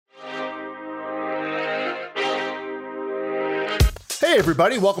Hey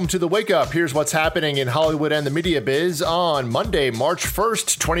everybody, welcome to the Wake Up. Here's what's happening in Hollywood and the media biz on Monday, March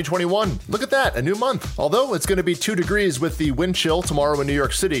 1st, 2021. Look at that, a new month. Although it's going to be 2 degrees with the wind chill tomorrow in New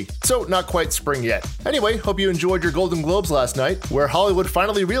York City, so not quite spring yet. Anyway, hope you enjoyed your Golden Globes last night, where Hollywood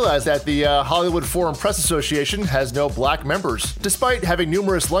finally realized that the Hollywood Foreign Press Association has no black members, despite having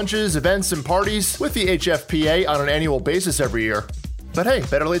numerous lunches, events, and parties with the HFPA on an annual basis every year. But hey,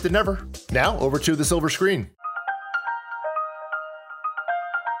 better late than never. Now, over to the silver screen.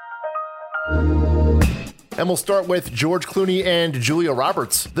 And we'll start with George Clooney and Julia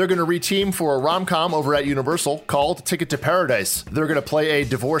Roberts. They're going to reteam for a rom-com over at Universal called Ticket to Paradise. They're going to play a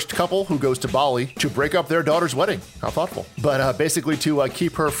divorced couple who goes to Bali to break up their daughter's wedding. How thoughtful. But basically to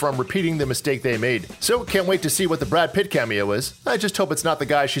keep her from repeating the mistake they made. So can't wait to see what the Brad Pitt cameo is. I just hope it's not the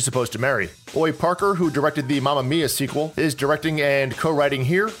guy she's supposed to marry. Oy Parker, who directed the Mamma Mia sequel, is directing and co-writing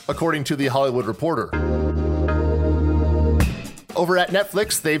here, according to The Hollywood Reporter. Over at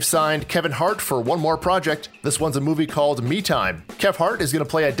Netflix, they've signed KevHart for one more project. This one's a movie called Me Time. KevHart is going to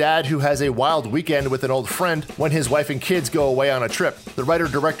play a dad who has a wild weekend with an old friend when his wife and kids go away on a trip. The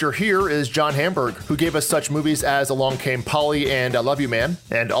writer-director here is John Hamburg, who gave us such movies as Along Came Polly and I Love You Man,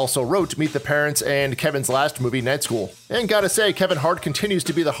 and also wrote Meet the Parents and Kevin's last movie, Night School. And gotta say, KevHart continues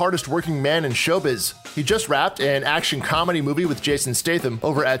to be the hardest working man in showbiz. He just wrapped an action comedy movie with Jason Statham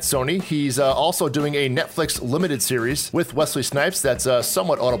over at Sony. He's also doing a Netflix limited series with Wesley Snipes that's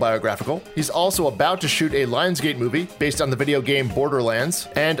somewhat autobiographical. He's also about to shoot a Lionsgate movie based on the video game Borderlands,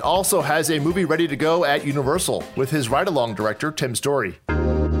 and also has a movie ready to go at Universal with his ride-along director, Tim Story.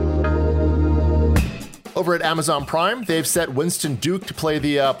 Over at Amazon Prime, they've set Winston Duke to play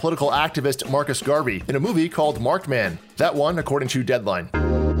the political activist Marcus Garvey in a movie called Marked Man. That one, according to Deadline.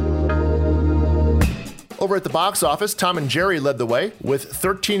 Over at the box office, Tom and Jerry led the way with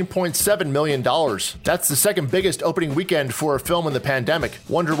 $13.7 million. That's the second biggest opening weekend for a film in the pandemic.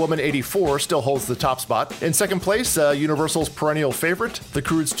 Wonder Woman 84 still holds the top spot. In second place, Universal's perennial favorite, The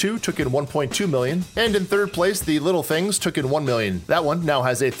Croods 2 took in $1.2 million. And in third place, The Little Things took in $1 million. That one now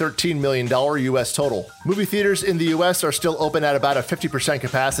has a $13 million US total. Movie theaters in the US are still open at about a 50%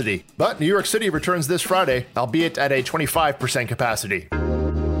 capacity. But New York City returns this Friday, albeit at a 25% capacity.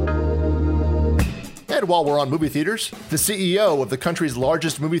 And while we're on movie theaters, the CEO of the country's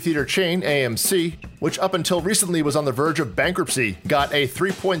largest movie theater chain, AMC, which up until recently was on the verge of bankruptcy, got a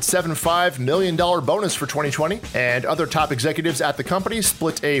 $3.75 million bonus for 2020, and other top executives at the company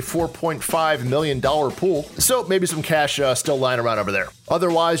split a $4.5 million pool, so maybe some cash still lying around over there.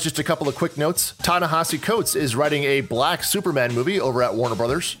 Otherwise, just a couple of quick notes. Ta-Nehisi Coates is writing a Black Superman movie over at Warner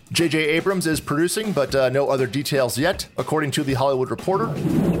Brothers. J.J. Abrams is producing, but no other details yet, according to The Hollywood Reporter.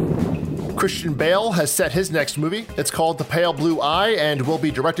 Christian Bale has set his next movie. It's called The Pale Blue Eye and will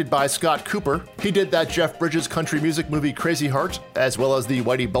be directed by Scott Cooper. He did that Jeff Bridges country music movie Crazy Heart, as well as the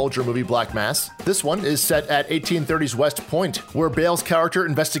Whitey Bulger movie Black Mass. This one is set at 1830s West Point, where Bale's character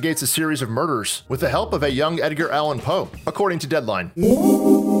investigates a series of murders with the help of a young Edgar Allan Poe, according to Deadline.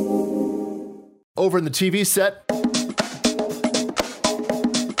 Over in the TV set,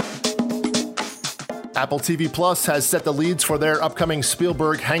 Apple TV Plus has set the leads for their upcoming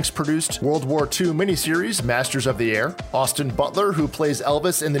Spielberg-Hanks-produced World War II miniseries, Masters of the Air. Austin Butler, who plays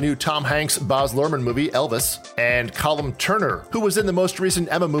Elvis in the new Tom Hanks-Baz Luhrmann movie, Elvis. And Callum Turner, who was in the most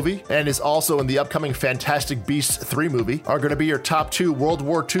recent Emma movie and is also in the upcoming Fantastic Beasts 3 movie, are going to be your top 2 World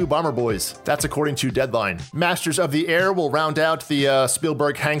War II bomber boys. That's according to Deadline. Masters of the Air will round out the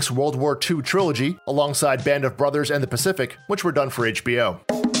Spielberg-Hanks World War II trilogy, alongside Band of Brothers and the Pacific, which were done for HBO.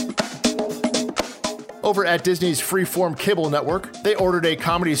 Over at Disney's Freeform cable network, they ordered a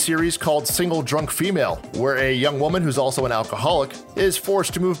comedy series called Single Drunk Female, where a young woman who's also an alcoholic is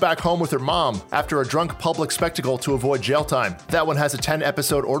forced to move back home with her mom after a drunk public spectacle to avoid jail time. That one has a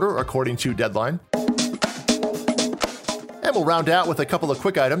 10-episode order, according to Deadline. And we'll round out with a couple of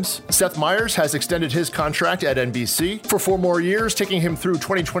quick items. Seth Meyers has extended his contract at NBC for 4 more years, taking him through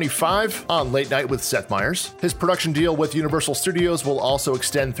 2025 on Late Night with Seth Meyers. His production deal with Universal Studios will also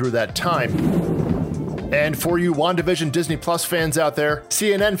extend through that time. And for you WandaVision Disney Plus fans out there,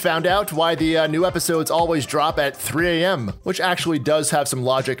 CNN found out why the new episodes always drop at 3 a.m., which actually does have some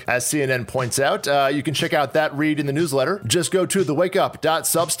logic, as CNN points out. You can check out that read in the newsletter. Just go to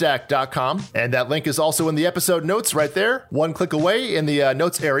thewakeup.substack.com, and that link is also in the episode notes right there, one click away in the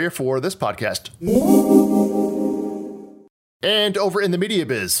notes area for this podcast. And over in the media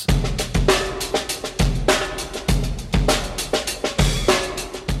biz.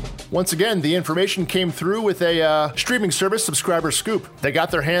 Once again, the information came through with a streaming service subscriber scoop. They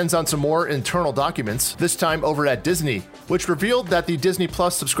got their hands on some more internal documents, this time over at Disney. which revealed that the Disney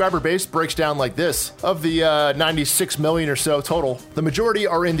Plus subscriber base breaks down like this. Of the 96 million or so total, the majority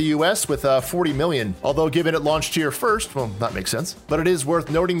are in the US with 40 million, although given it launched here first, well, that makes sense. But it is worth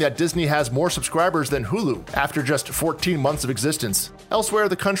noting that Disney has more subscribers than Hulu after just 14 months of existence. Elsewhere,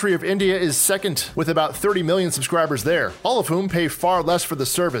 the country of India is second, with about 30 million subscribers there, all of whom pay far less for the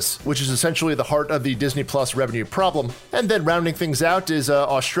service, which is essentially the heart of the Disney Plus revenue problem. And then rounding things out is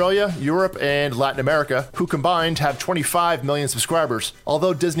Australia, Europe, and Latin America, who combined have 25 million subscribers,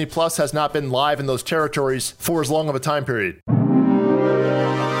 although Disney Plus has not been live in those territories for as long of a time period.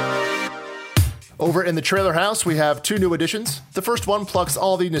 Over in the trailer house, we have two new additions. The first one plucks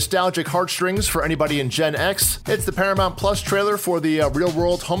all the nostalgic heartstrings for anybody in Gen X. It's the Paramount Plus trailer for the Real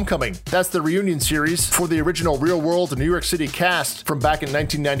World Homecoming. That's the reunion series for the original Real World New York City cast from back in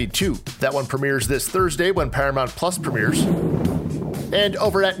 1992. That one premieres this Thursday when Paramount Plus premieres. And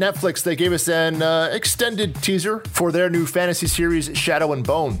over at Netflix, they gave us an extended teaser for their new fantasy series, Shadow and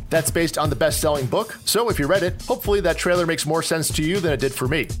Bone. That's based on the best-selling book, so if you read it, hopefully that trailer makes more sense to you than it did for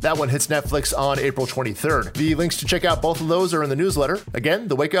me. That one hits Netflix on April 23rd. The links to check out both of those are in the newsletter. Again,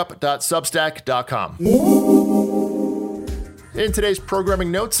 thewakeup.substack.com. In today's programming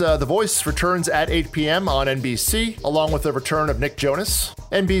notes, The Voice returns at 8 p.m. on NBC, along with the return of Nick Jonas.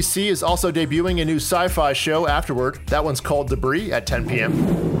 NBC is also debuting a new sci-fi show afterward. That one's called Debris at 10 p.m.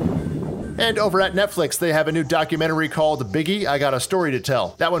 And over at Netflix, they have a new documentary called Biggie, I Got a Story to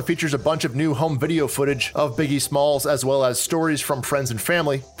Tell. That one features a bunch of new home video footage of Biggie Smalls, as well as stories from friends and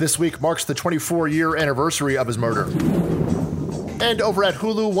family. This week marks the 24-year anniversary of his murder. And over at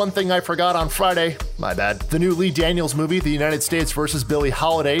Hulu, One Thing I Forgot on Friday, my bad. The new Lee Daniels movie, The United States vs. Billie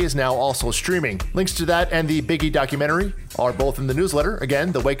Holiday, is now also streaming. Links to that and the Biggie documentary are both in the newsletter.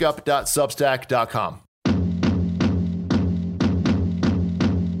 Again, thewakeup.substack.com.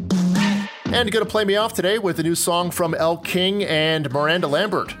 And gonna play me off today with a new song from Elle King and Miranda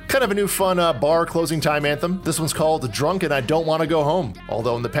Lambert. Kind of a new fun bar closing time anthem. This one's called Drunk and I Don't Want to Go Home.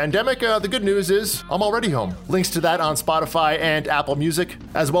 Although in the pandemic, the good news is I'm already home. Links to that on Spotify and Apple Music,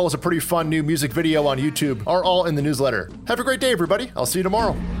 as well as a pretty fun new music video on YouTube, are all in the newsletter. Have a great day, everybody. I'll see you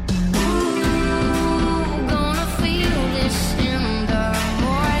tomorrow.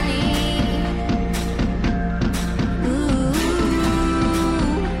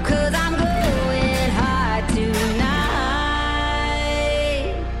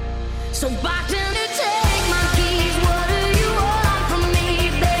 So back to